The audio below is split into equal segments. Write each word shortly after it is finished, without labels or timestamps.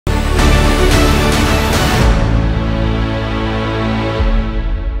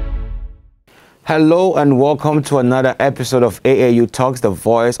Hello and welcome to another episode of AAU Talks, the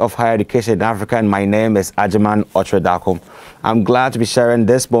voice of higher education in Africa. And my name is Agyeman Darko. I'm glad to be sharing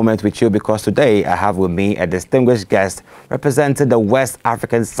this moment with you because today I have with me a distinguished guest representing the West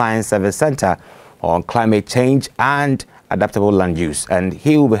African Science Service Center on climate change and adaptable land use. And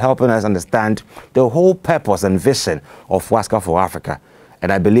he will be helping us understand the whole purpose and vision of WASCAL for Africa.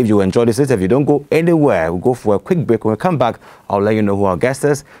 And I believe you enjoy this interview. Don't go anywhere. We'll go for a quick break. When we come back, I'll let you know who our guest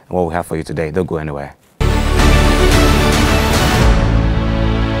is and what we have for you today. Don't go anywhere.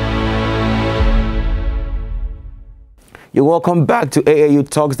 You're welcome back to AAU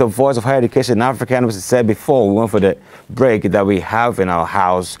Talks, the voice of higher education in Africa. And as I said before, we went for the break that we have in our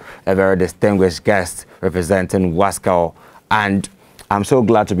house a very distinguished guest representing WASCAL. And I'm so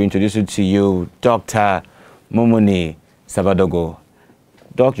glad to be introducing to you Dr.Moumini Savadogo.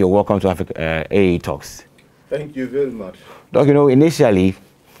 Doc, you're welcome to AAU Talks. Thank you very much. Doc, initially,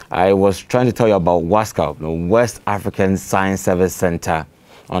 I was trying to tell you about WASCAL, the West African Science Service Center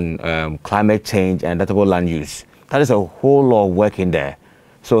on climate change and adaptable land use. That is a whole lot of work in there.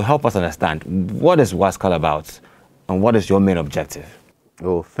 So help us understand, what is WASCAL about and what is your main objective?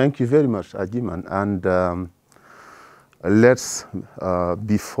 Oh, thank you very much, Agyeman. And let's,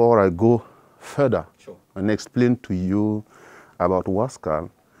 before I go further and explain to you about WASCAL,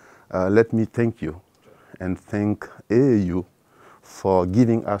 let me thank you and thank AAU for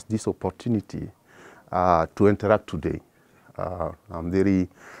giving us this opportunity to interact today. I'm very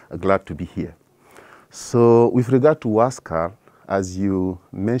glad to be here. So with regard to WASCAL, as you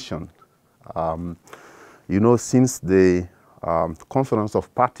mentioned, since the Conference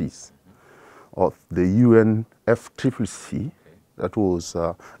of Parties of the UNFCCC, that was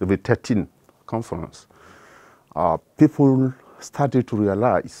the 13th conference, people started to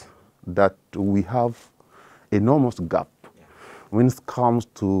realize that we have enormous gap when it comes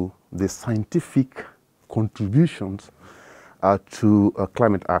to the scientific contributions to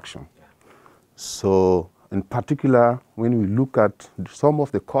climate action. So in particular, when we look at some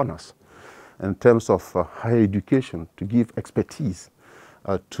of the corners in terms of higher education to give expertise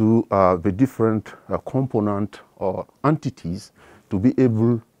to the different component or entities to be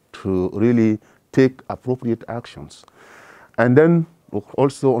able to really take appropriate actions. And then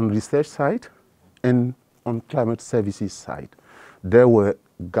also on research side and on climate services side, there were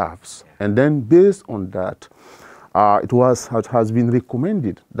gaps. And then based on that, it has been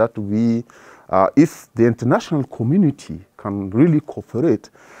recommended that we, if the international community can really cooperate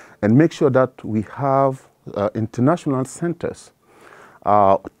and make sure that we have international centers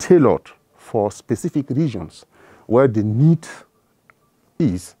tailored for specific regions where the need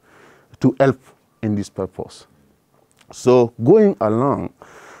is to help in this purpose. So going along,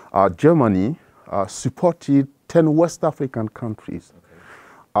 Germany supported 10 West African countries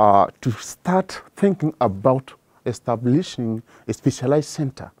to start thinking about establishing a specialized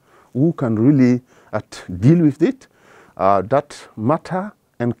center who can really deal with it, that matter,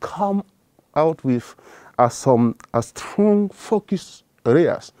 and come out with some strong focus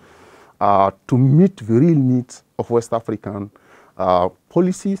areas to meet the real needs of West African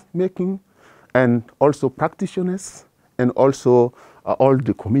policy making and also practitioners and also all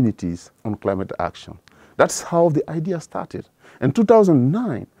the communities on climate action. That's how the idea started. In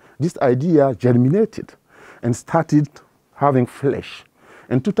 2009, this idea germinated and started having flesh.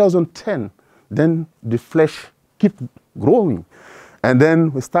 In 2010, then the flesh kept growing. And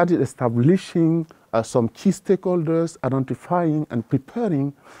then we started establishing some key stakeholders, identifying and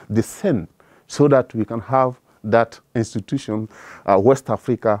preparing the scene so that we can have that institution West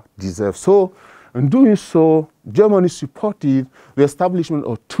Africa deserves. So in doing so, Germany supported the establishment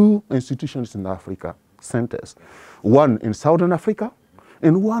of 2 institutions in Africa, centers, one in Southern Africa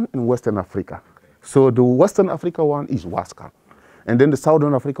and one in Western Africa. So the Western Africa one is WASCAL, and then the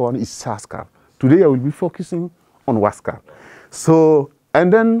Southern Africa one is SASCAL. Today I will be focusing on WASCAL. So,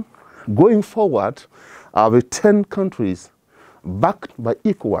 and then going forward, the 10 countries backed by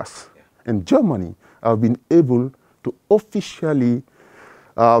ECOWAS and Germany have been able to officially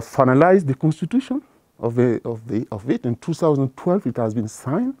finalize the constitution of it. In 2012, it has been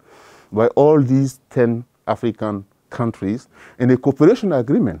signed by all these 10 African countries, and a cooperation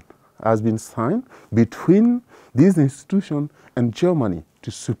agreement has been signed between these institutions and Germany to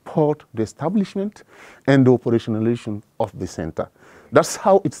support the establishment and the operationalization of the center. That's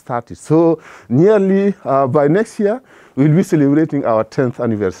how it started. So nearly by next year, we'll be celebrating our 10th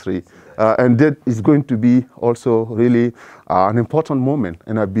anniversary. And that is going to be also really an important moment.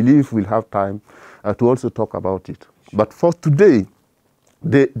 And I believe we'll have time to also talk about it. But for today,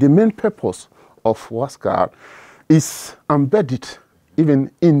 the main purpose of WASCAL is embedded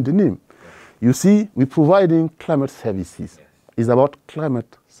even in the name. You see, we're providing climate services. It's about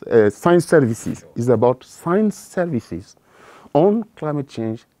climate science services. It's about science services on climate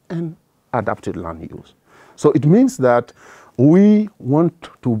change and adapted land use. So it means that we want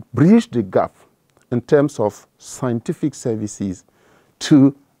to bridge the gap in terms of scientific services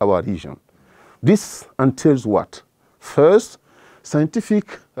to our region. This entails what? First,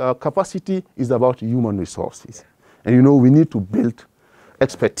 scientific capacity is about human resources. And you know, we need to build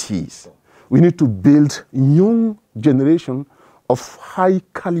expertise. We need to build young generation of high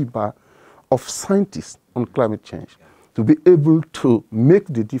caliber of scientists on climate change to be able to make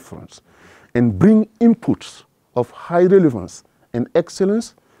the difference and bring inputs of high relevance and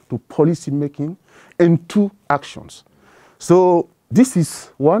excellence to policy making and to actions. So this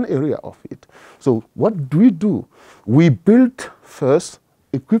is one area of it. So what do? We build first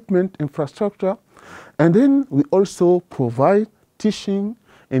equipment, infrastructure, and then we also provide teaching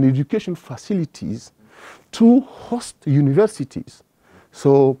and education facilities to host universities.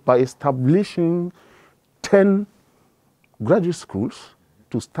 So by establishing 10 graduate schools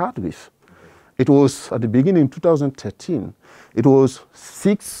to start with, it was at the beginning in 2013, it was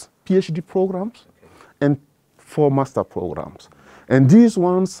 6 PhD programs and 4 master programs. And these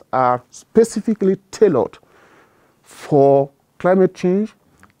ones are specifically tailored for climate change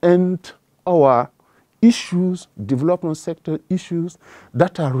and our issues, development sector issues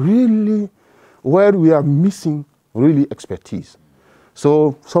that are really where we are missing really expertise.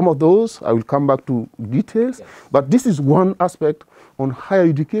 So some of those, I will come back to details, but this is one aspect on higher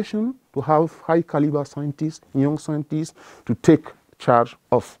education, to have high caliber scientists, young scientists, to take charge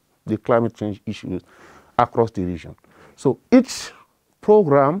of the climate change issues across the region. So each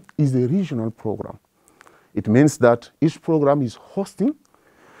program is a regional program. It means that each program is hosting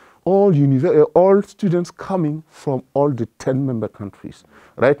all students coming from all the 10 member countries.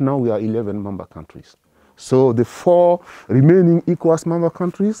 Right now we are 11 member countries. So the 4 remaining ECOWAS member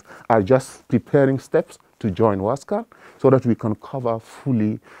countries are just preparing steps to join WASCAL so that we can cover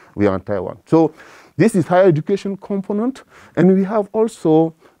fully the entire one. So this is higher education component, and we have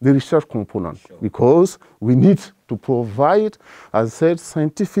also the research component, because we need to provide, as I said,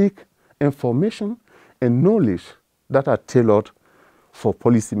 scientific information and knowledge that are tailored for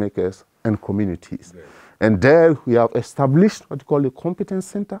policymakers and communities. And there we have established what we call the competence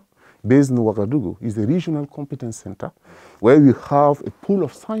center based in Ouagadougou. It's a regional competence center where we have a pool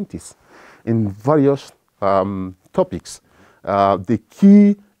of scientists in various topics. The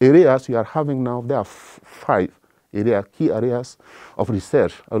key areas we are having now, there are 5 key areas of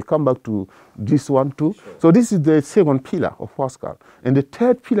research. I'll come back to this one too. Sure. So this is the second pillar of WASCAL. And the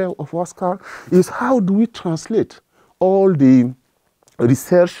third pillar of WASCAL is how do we translate all the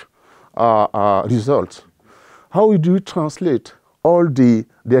research results? How do we translate all the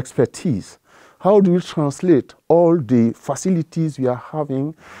expertise? How do we translate all the facilities we are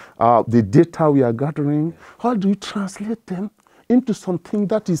having, the data we are gathering? How do we translate them into something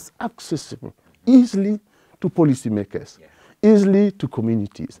that is accessible easily to policymakers, easily to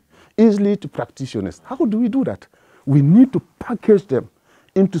communities, easily to practitioners? How do we do that? We need to package them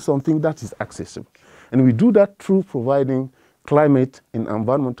into something that is accessible. And we do that through providing climate and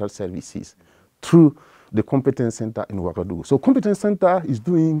environmental services through the Competence Center in Ouagadougou. So Competence Center is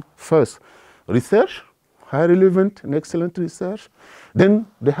doing first research, high relevant and excellent research. Then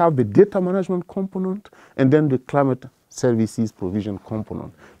they have the data management component, and then the climate services provision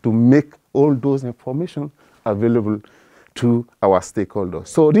component to make all those information available to our stakeholders.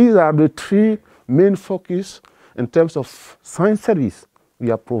 So these are the 3 main focus in terms of science service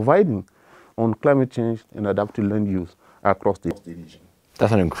we are providing on climate change and adaptive land use across the region.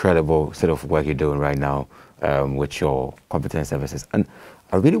 That's an incredible set of work you're doing right now with your competence services. And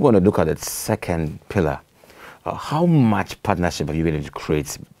I really want to look at the second pillar. How much partnership have you been able to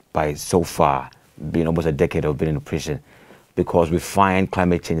create by so far, being almost a decade of being in operation? Because we find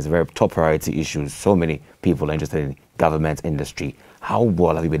climate change is a very top priority issue. So many people are interested in government, industry. How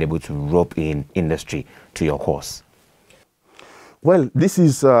well have you been able to rope in industry to your cause? Well, this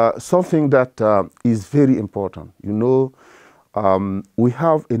is something that is very important. You know, we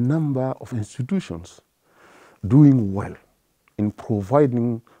have a number of institutions doing well in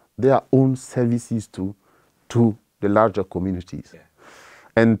providing their own services to the larger communities.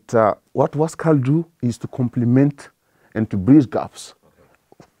 And what WASCAL do is to complement and to bridge gaps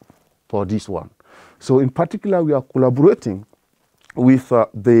for this one. So in particular, we are collaborating with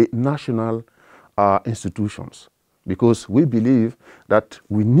the national institutions, because we believe that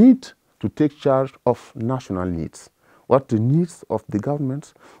we need to take charge of national needs. What the needs of the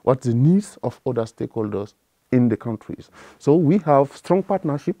governments, what the needs of other stakeholders in the countries. So we have strong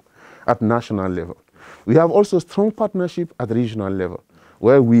partnership at national level. We have also strong partnership at regional level,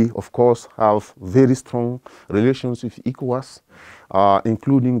 where we, of course, have very strong relations with ECOWAS,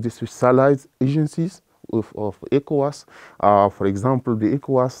 including the specialized agencies of ECOWAS. For example, the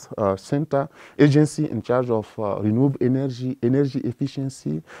ECOWAS Center Agency in charge of renewable energy, energy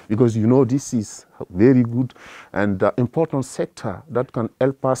efficiency, because you know this is very good and important sector that can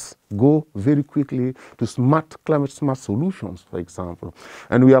help us go very quickly to climate smart solutions, for example.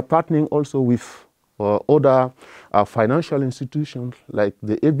 And we are partnering also with other financial institutions like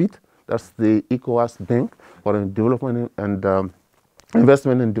the EBIT, that's the ECOWAS Bank for Development and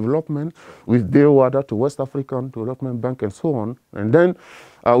Investment and Development, with Dewater to West African Development Bank and so on. And then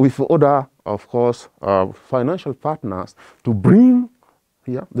with other, of course, financial partners to bring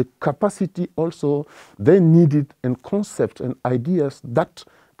the capacity also they needed and concepts and ideas that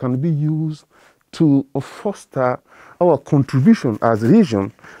can be used to foster our contribution as a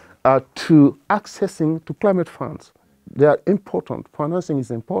region to accessing to climate funds. They are important. Financing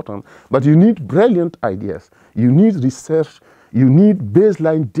is important, but you need brilliant ideas. You need research. You need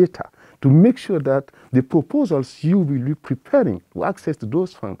baseline data to make sure that the proposals you will be preparing to access to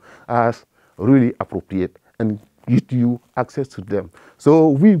those funds are really appropriate and give you access to them. So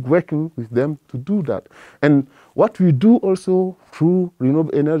we're working with them to do that. And what we do also through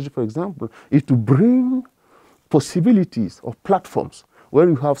renewable energy, for example, is to bring possibilities of platforms where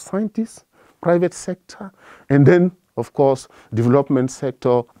you have scientists, private sector, and then, of course, development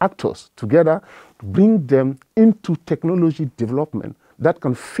sector actors together to bring them into technology development that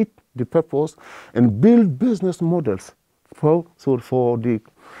can fit the purpose and build business models for the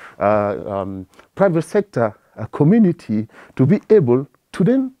private sector community to be able to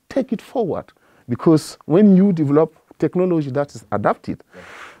then take it forward. Because when you develop technology that is adapted,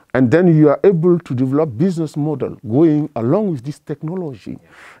 and then you are able to develop business model going along with this technology,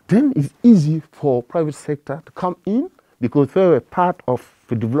 then it's easy for private sector to come in because they're a part of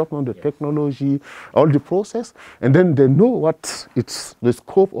the development of the technology, all the process, and then they know what it's the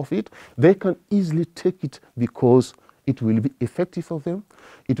scope of it. They can easily take it because it will be effective for them,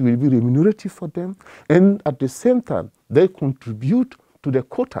 it will be remunerative for them, and at the same time, they contribute to the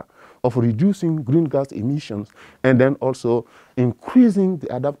quota of reducing green gas emissions and then also increasing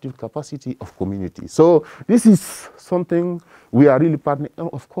the adaptive capacity of communities. So this is something we are really partnering. And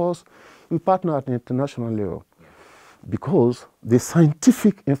of course, we partner at the international level because the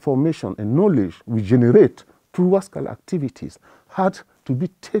scientific information and knowledge we generate through WASCAL activities had to be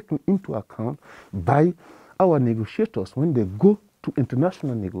taken into account by our negotiators when they go to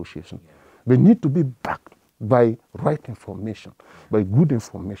international negotiation. They need to be backed by right information, by good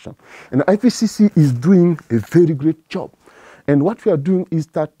information. And IPCC is doing a very great job. And what we are doing is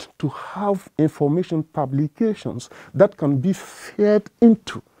that to have information publications that can be fed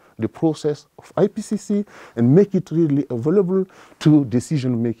into the process of IPCC and make it really available to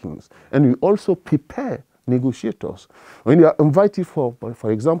decision makings. And we also prepare negotiators. When they are invited for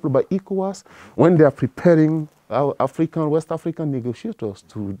example, by ECOWAS, when they are preparing our West African negotiators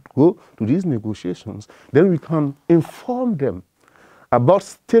to go to these negotiations, then we can inform them about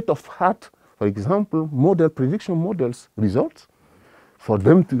state of art, for example, prediction models results, for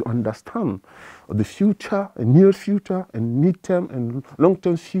them to understand the future, near future, and mid-term and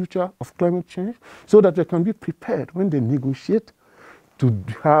long-term future of climate change, so that they can be prepared when they negotiate to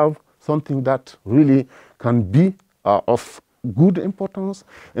have something that really can be of good importance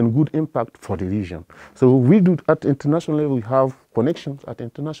and good impact for the region. So we do at international level, we have connections at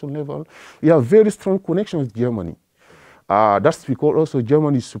international level. We have very strong connections with Germany. That's because also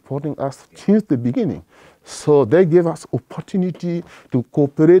Germany is supporting us since the beginning. So they gave us opportunity to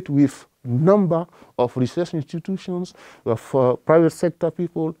cooperate with number of research institutions, for private sector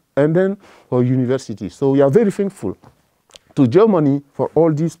people, and then for universities. So we are very thankful to Germany for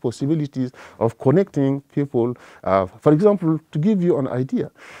all these possibilities of connecting people. For example, to give you an idea,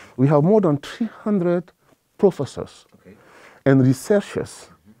 we have more than 300 professors and researchers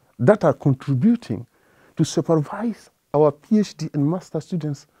that are contributing to supervise our PhD and master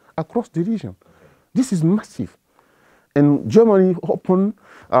students across the region. This is massive. And Germany opened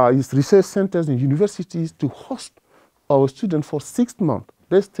its research centers and universities to host our students for 6 months.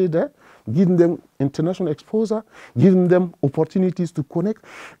 They stay there, giving them international exposure, giving them opportunities to connect,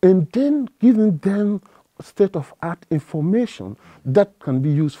 and then giving them state-of-art information that can be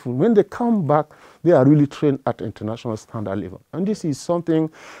useful. When they come back, they are really trained at international standard level. And this is something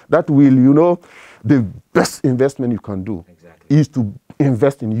that will, the best investment you can do is to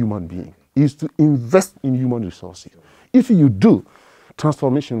invest in human beings, is to invest in human resources. If you do,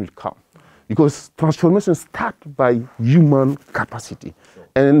 transformation will come. because transformation starts by human capacity.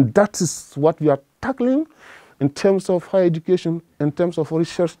 And that is what we are tackling in terms of higher education, in terms of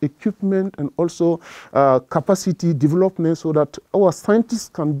research equipment, and also capacity development, so that our scientists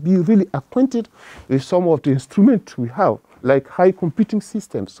can be really acquainted with some of the instruments we have, like high computing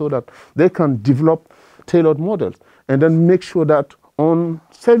systems, so that they can develop tailored models, and then make sure that on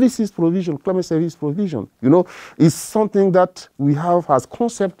services provision, climate service provision, is something that we have as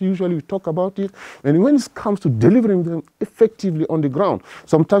concept. Usually we talk about it. And when it comes to delivering them effectively on the ground,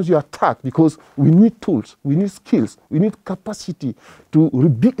 sometimes you are attacked because we need tools, we need skills, we need capacity to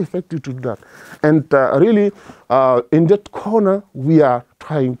be effective to that. And really, in that corner, we are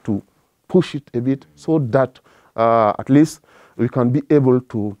trying to push it a bit so that at least we can be able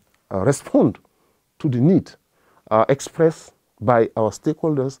to respond to the need expressed by our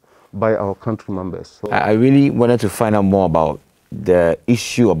stakeholders, by our country members. So I really wanted to find out more about the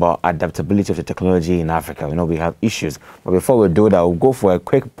issue about adaptability of the technology in Africa. We have issues. But before we do that, we'll go for a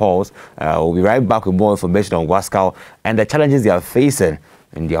quick pause. We'll be right back with more information on WASCAL and the challenges they are facing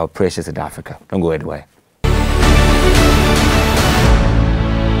in their operations in Africa. Don't go anywhere.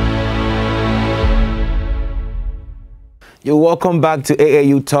 You're welcome back to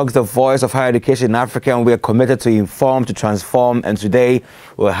AAU Talks, the voice of higher education in Africa, and we are committed to inform, to transform. And today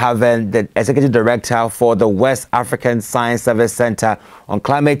we're having the Executive Director for the West African Science Service Center on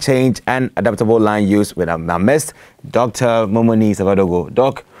Climate Change and Adaptable Land Use with our midst, Dr.Moumini Savadogo.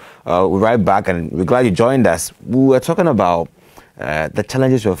 Doc, we're right back, and we're glad you joined us. We were talking about the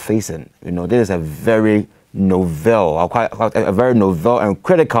challenges you're facing. This is a very novel, a very novel and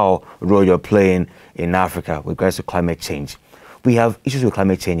critical role you're playing in Africa with regards to climate change. We have issues with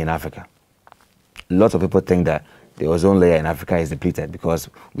climate change in Africa. Lots of people think that the ozone layer in Africa is depleted because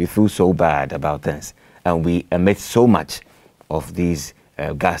we feel so bad about things and we emit so much of these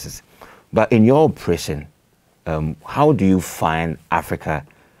gases. But in your operation, how do you find Africa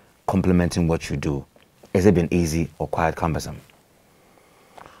complementing what you do? Has it been easy or quite cumbersome?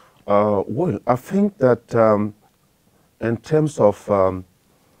 Well, I think that in terms of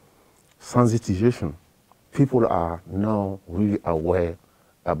sensitization, people are now really aware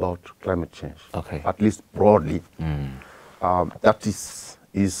about climate change, at least broadly. That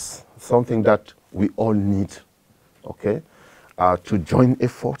is something that we all need, to join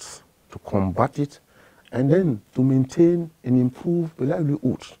efforts to combat it, and then to maintain and improve the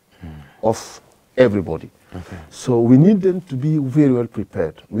livelihood of everybody. So we need them to be very well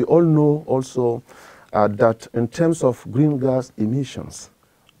prepared. We all know also that in terms of green gas emissions,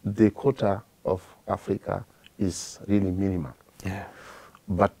 the quota of Africa is really minimal.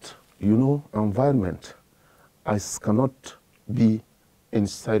 But environment cannot be in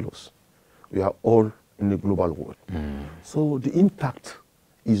silos. We are all in the global world. So the impact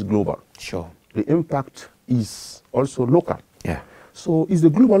is global. The impact is also local. So it's a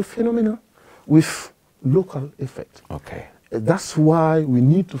global phenomenon with local effect. That's why we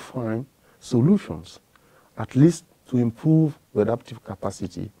need to find solutions, at least to improve the adaptive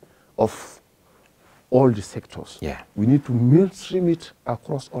capacity of all the sectors. We need to mainstream it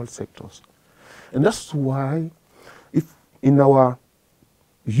across all sectors. And that's why if in our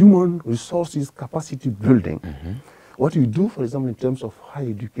human resources capacity building, what we do, for example, in terms of higher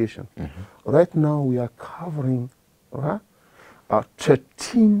education, right now we are covering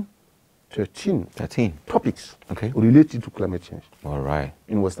 13 topics related to climate change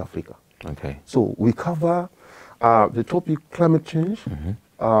in West Africa. So we cover the topic climate change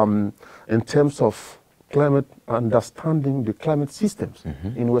in terms of climate, understanding the climate systems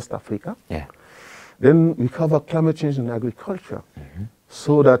in West Africa. Then we cover climate change in agriculture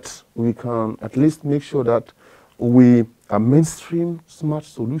so that we can at least make sure that we mainstream smart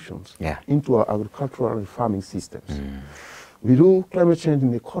solutions into our agricultural and farming systems. We do climate change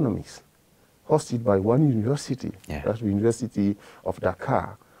in economics, hosted by one university, that's the University of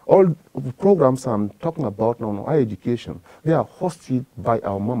Dakar. All the programs I'm talking about now on higher education, they are hosted by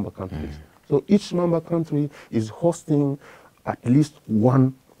our member countries. So each member country is hosting at least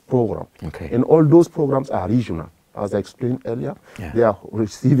one program. And all those programs are regional. As I explained earlier, they are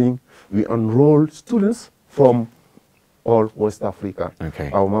receiving, we enroll students from all West Africa,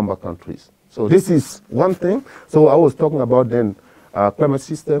 our member countries. So this is one thing. So I was talking about then climate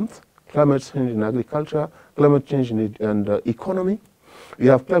systems, climate change in agriculture, climate change in the economy. We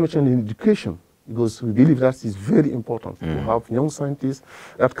have climate change in education, because we believe that is very important to have young scientists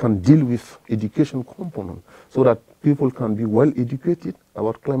that can deal with education component so that people can be well educated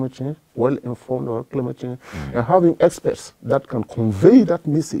about climate change, well informed about climate change, and having experts that can convey that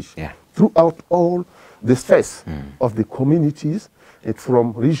message throughout all the spheres of the communities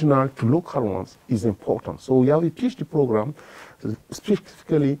from regional to local ones is important. So we have a PhD program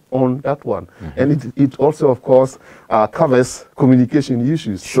specifically on that one. And it also, of course, covers communication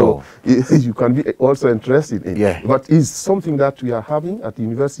issues. Sure. So you can be also interested in. Yeah. But it's something that we are having at the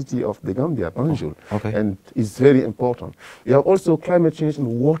University of the Gambia, Banjul. Okay. And it's very important. We have also climate change and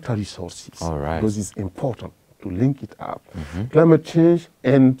water resources. All right. Because it's important to link it up. Climate change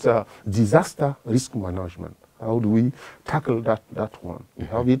and disaster risk management. How do we tackle that one? We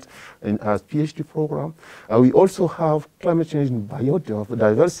have it in our PhD program. We also have climate change and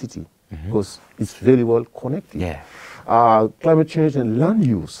biodiversity because it's very well connected. Yeah. Climate change and land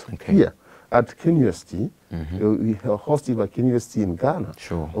use here at Ken University. We are hosted by Ken University in Ghana.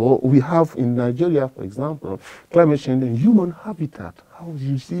 Sure. Or we have in Nigeria, for example, climate change and human habitat. How do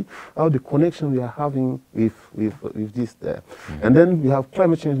you see how the connection we are having with this there? And then we have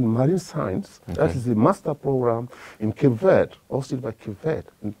climate change and marine science. That is a master program in Cape Verde, hosted by Cape Verde.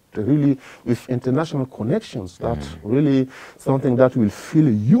 And really with international connections, that's really something that will fill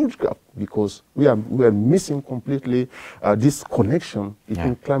a huge gap because we are missing completely this connection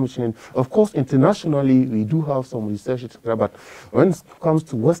between climate change. Of course, internationally, we do have some research, etc. But when it comes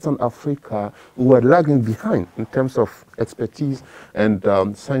to Western Africa, we are lagging behind in terms of expertise and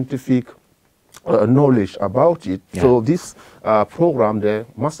scientific knowledge about it. So this program, the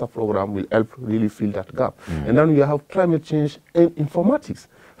master program, will help really fill that gap. And then we have climate change and informatics.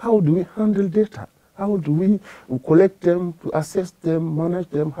 How do we handle data? How do we collect them, to assess them, manage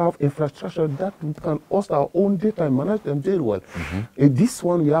them, have infrastructure that we can host our own data and manage them very well? In this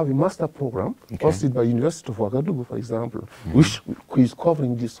one, we have a master program hosted by University of Savadogo, for example, which is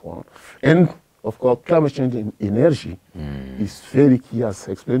covering this one. And of course, climate change and energy is very key, as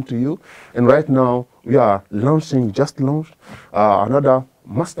I explained to you. And right now, we are just launched another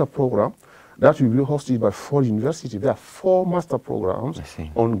master program that will be hosted by 4 universities. There are 4 master programs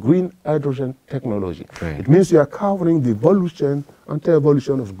on green hydrogen technology. It means we are covering the evolution,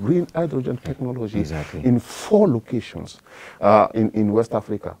 anti-evolution of green hydrogen technology in 4 locations in West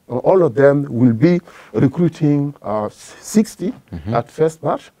Africa. And all of them will be recruiting 60 at first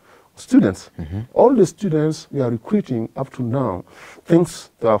batch students. All the students we are recruiting up to now, thanks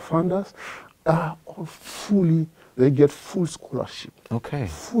to our funders, are all they get full scholarship,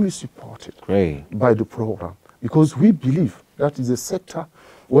 fully supported by the program, because we believe that is a sector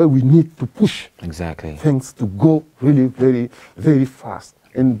where we need to push things to go really very, very fast.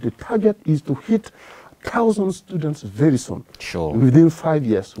 And the target is to hit 1,000 students very soon. Within 5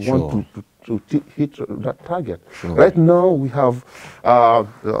 years, we want to hit that target. Right now, we have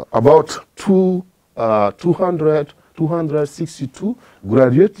about 262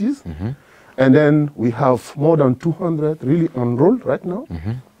 graduates. And then we have more than 200 really enrolled right now.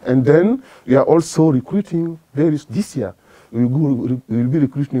 And then we are also recruiting this year. We will be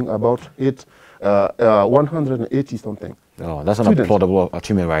recruiting about 180 something. Oh, that's an applaudable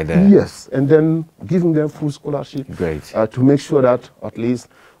achievement right there. Yes, and then giving them full scholarship to make sure that at least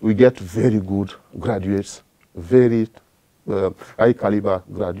we get very good graduates, very high caliber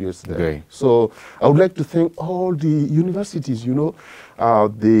graduates there. So I would like to thank all the universities, the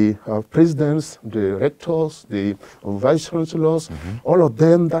presidents, the rectors, the vice chancellors, all of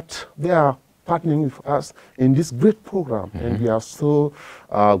them that they are partnering with us in this great program. And we are so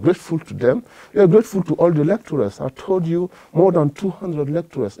grateful to them. We are grateful to all the lecturers. I told you more than 200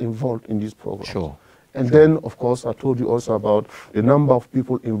 lecturers involved in this program. And then, of course, I told you also about the number of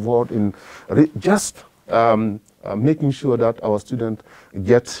people involved in just making sure that our students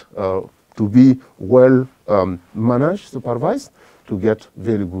get to be well managed, supervised, to get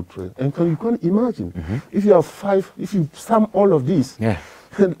very good training. And you can imagine, if you have 5, if you sum all of these,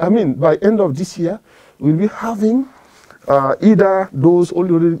 I mean, by end of this year, we'll be having either those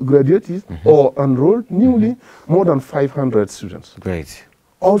already graduated or enrolled newly, more than 500 students.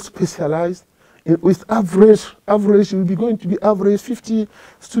 All specialized. With average, we'll be going to be average 50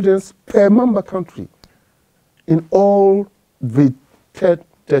 students per member country in all the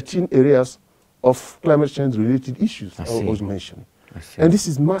 13 areas of climate change related issues I was mentioning. And this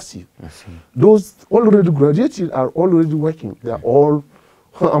is massive. Those already graduated are already working. They are all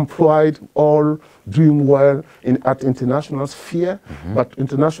employed, all doing well at international sphere, but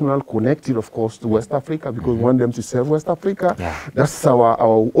international connected, of course, to West Africa, because we want them to serve West Africa. That's our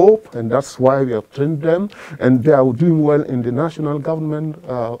hope, and that's why we have trained them. And they are doing well in the national government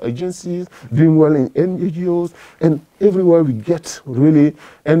agencies, doing well in NGOs, and everywhere we get, really,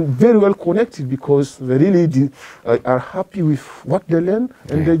 and very well connected, because they really are happy with what they learn,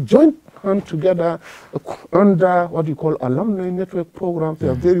 and they join hand together under what you call alumni network programs. They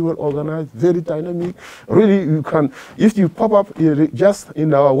are very well organized, very dynamic. Really, you can, if you pop up just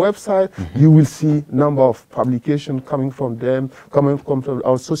in our website, you will see number of publications coming from them, coming from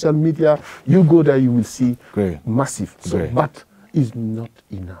our social media. You go there, you will see massive. So, but it's not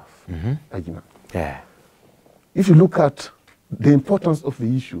enough, Agyeman. Yeah. If you look at the importance of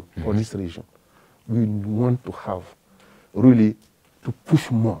the issue for this region, we want to have really to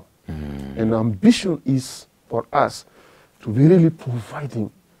push more. And ambition is for us to be really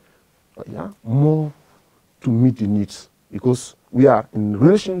providing more to meet the needs, because we are in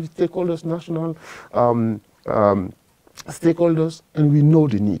relation with stakeholders, national stakeholders, and we know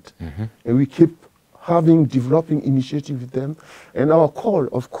the need. And we keep developing initiatives with them. And our call,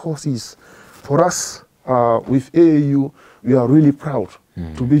 of course, is for us with AAU, we are really proud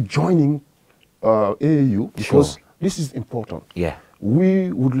to be joining AAU, because this is important. Yeah.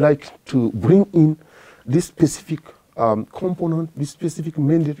 We would like to bring in this specific component, this specific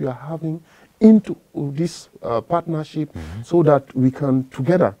mandate we are having into this partnership, so that we can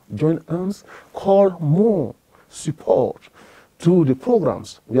together join hands, call more support to the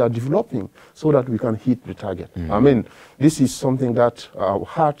programs we are developing, so that we can hit the target. I mean, this is something that our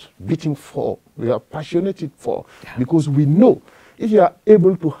heart beating for, we are passionate for, because we know if you are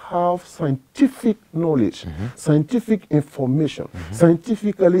able to have scientific knowledge, scientific information,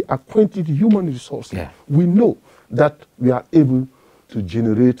 scientifically acquainted human resources, we know that we are able to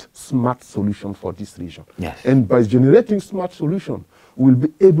generate smart solutions for this region. And by generating smart solutions, we'll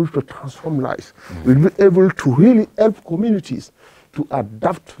be able to transform lives. We'll be able to really help communities to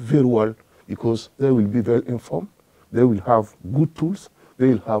adapt very well, because they will be well informed, they will have good tools, they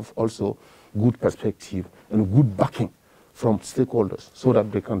will have also good perspective and good backing from stakeholders, so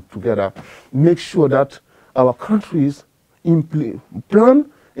that they can together make sure that our countries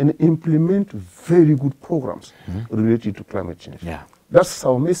plan and implement very good programs related to climate change. That's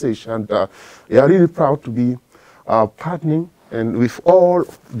our message, and we are really proud to be partnering and with all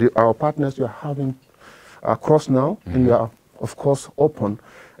our partners we are having across now, and we are of course open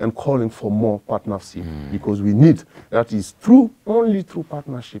and calling for more partnership, because we need, that is only through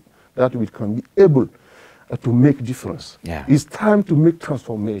partnership that we can be able to make difference. It's time to make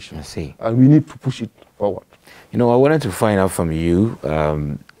transformation. And we need to push it forward. You know, I wanted to find out from you,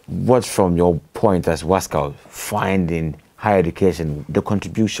 what from your point as WASCAL, finding higher education, the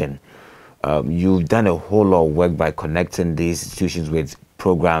contribution. You've done a whole lot of work by connecting these institutions with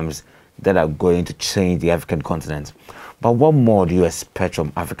programs that are going to change the African continent. But what more do you expect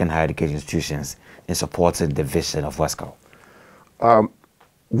from African higher education institutions in supporting the vision of WASCAL?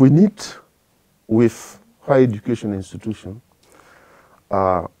 We need, with higher education institution,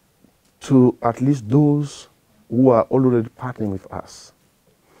 to at least those who are already partnering with us,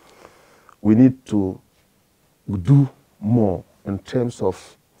 we need to do more in terms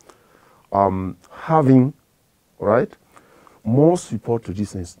of having more support to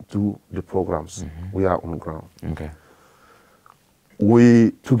the programs we are on ground.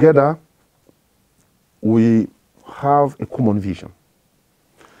 Together we have a common vision.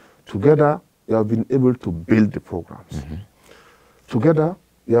 Together we have been able to build the programs. Together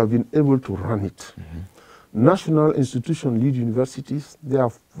we have been able to run it. National institution lead universities, we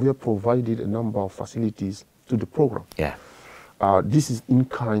have provided a number of facilities to the program. This is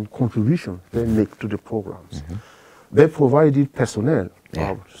in-kind contribution they make to the programs. They provided personnel.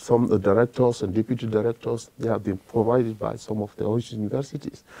 Some directors and deputy directors, they have been provided by some of the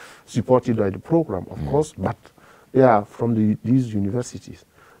universities, supported by the program, of course, but they are from these universities.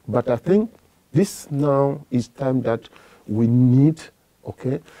 But I think this now is time that we need,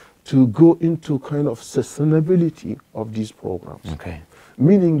 to go into kind of sustainability of these programs.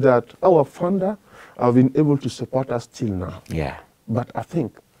 Meaning that our funder have been able to support us till now. But I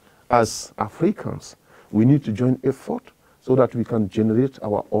think as Africans, we need to join effort so that we can generate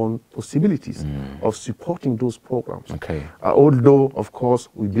our own possibilities of supporting those programs. Although, of course,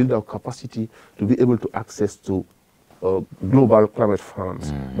 we build our capacity to be able to access to global climate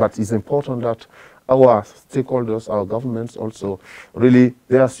funds. But it's important that our stakeholders, our governments also, really,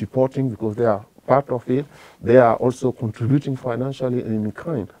 they are supporting because they are part of it. They are also contributing financially and in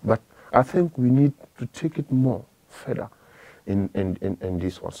kind. But I think we need to take it more further in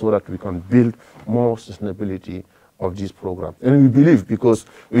this one, so that we can build more sustainability of this program. And we believe, because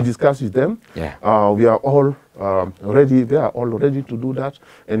we discussed with them, we are all ready, they are all ready to do that,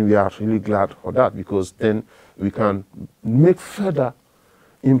 and we are really glad for that, because then we can make further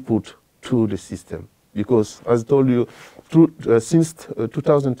input to the system. Because, as I told you, since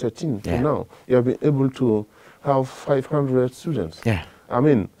 2013 to now, we have been able to have 500 students I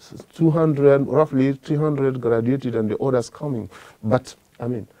mean, 200, roughly 300 graduated and the others coming. But, I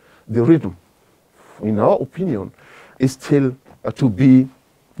mean, the rhythm, in our opinion, is still to be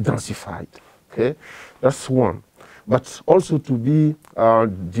densified, okay? That's one. But also to be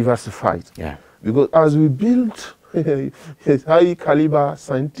diversified. Yeah. Because as we build high caliber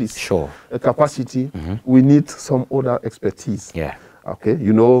scientists capacity, we need some other expertise. Yeah. Okay,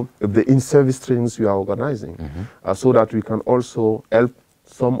 you know, the in-service trainings we are organizing, so that we can also help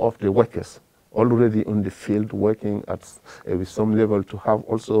some of the workers already in the field working at with some level to have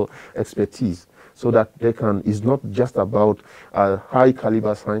also expertise, so that they can, it's not just about high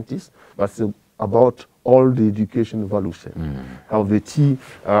caliber scientists, but about all the education evolution, how the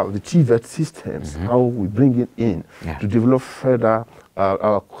TVET systems, how we bring it in to develop further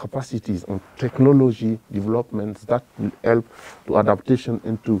our capacities on technology developments that will help to adaptation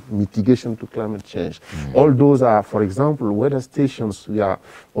into mitigation to climate change. All those are, for example, weather stations we are,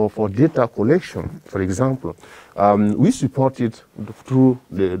 or for data collection, for example. We support it through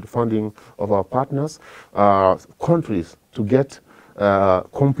the funding of our partners, countries, to get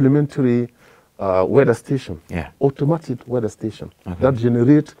complementary weather station, automated weather station that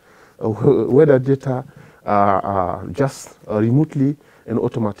generate weather data just remotely and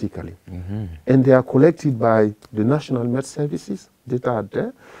automatically. And they are collected by the National Met Services, data are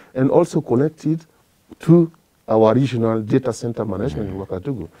there, and also collected to our regional data center management in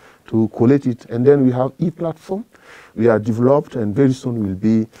Savadogo to collect it. And then we have e-platform. We are developed and very soon will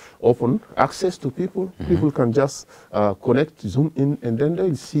be open access to people. People can just connect, zoom in, and then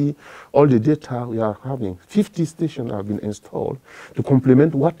they'll see all the data we are having. 50 stations have been installed to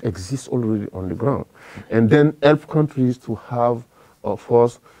complement what exists already on the ground. And then help countries to have, of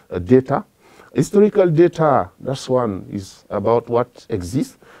course, data. Historical data, that's one, is about what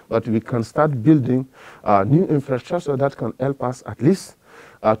exists, but we can start building new infrastructure that can help us at least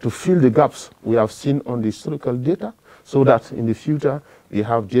to fill the gaps we have seen on the historical data, so that in the future we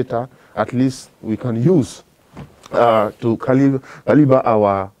have data at least we can use to caliber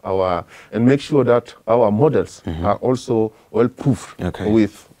our and make sure that our models are also well proofed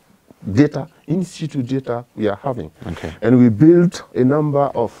with data, in situ data we are having. And we built a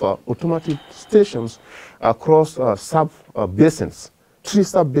number of automatic stations across sub-basins, 3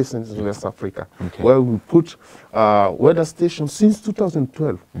 sub-basins in West Africa, where we put weather stations since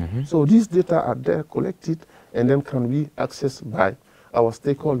 2012. So these data are there collected and then can be accessed by our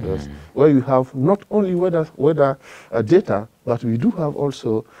stakeholders, where you have not only weather data, but we do have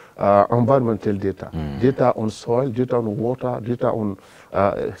also environmental data, data on soil, data on water, data on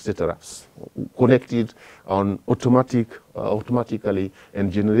etc., connected on automatically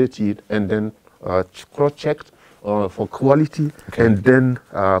and generated and then cross-checked for quality and then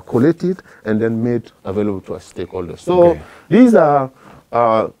collated and then made available to our stakeholders. So these are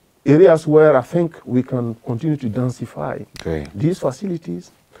areas where I think we can continue to densify these facilities.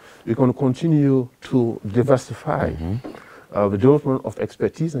 We can continue to diversify the development of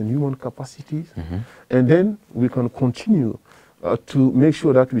expertise and human capacities. And then we can continue to make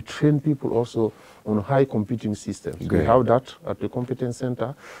sure that we train people also on high computing systems. We have that at the competence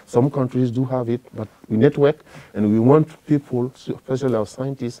center. Some countries do have it, but we network and we want people, especially our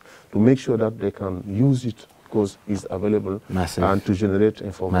scientists, to make sure that they can use it because it's available and to generate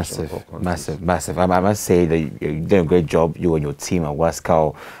information. Massive. I must say that you're doing a great job, you and your team at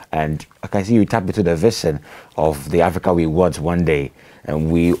WASCAL, and I can see you tap into the vision of the Africa we want one day.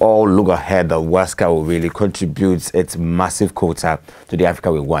 And we all look ahead that WASCAL will really contribute its massive quota to the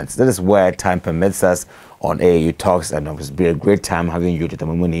Africa we want. That is where time permits us on AAU Talks, and it's been a great time having you,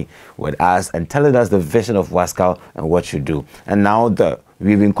 Dr.Moumini, with us and telling us the vision of WASCAL and what you do. And now that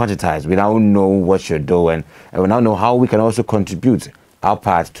we've been quantitized, we now know what you're doing, and we now know how we can also contribute our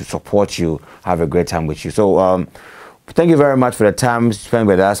part to support you, have a great time with you. So thank you very much for the time spent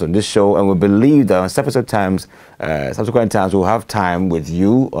with us on this show, and we believe that on subsequent times we'll have time with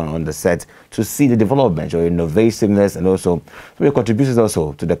you on the set to see the development, your innovativeness, and also your contributions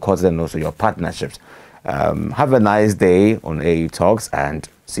also to the cause and also your partnerships. Have a nice day on AAU Talks, and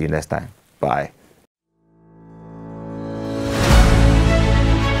see you next time. Bye.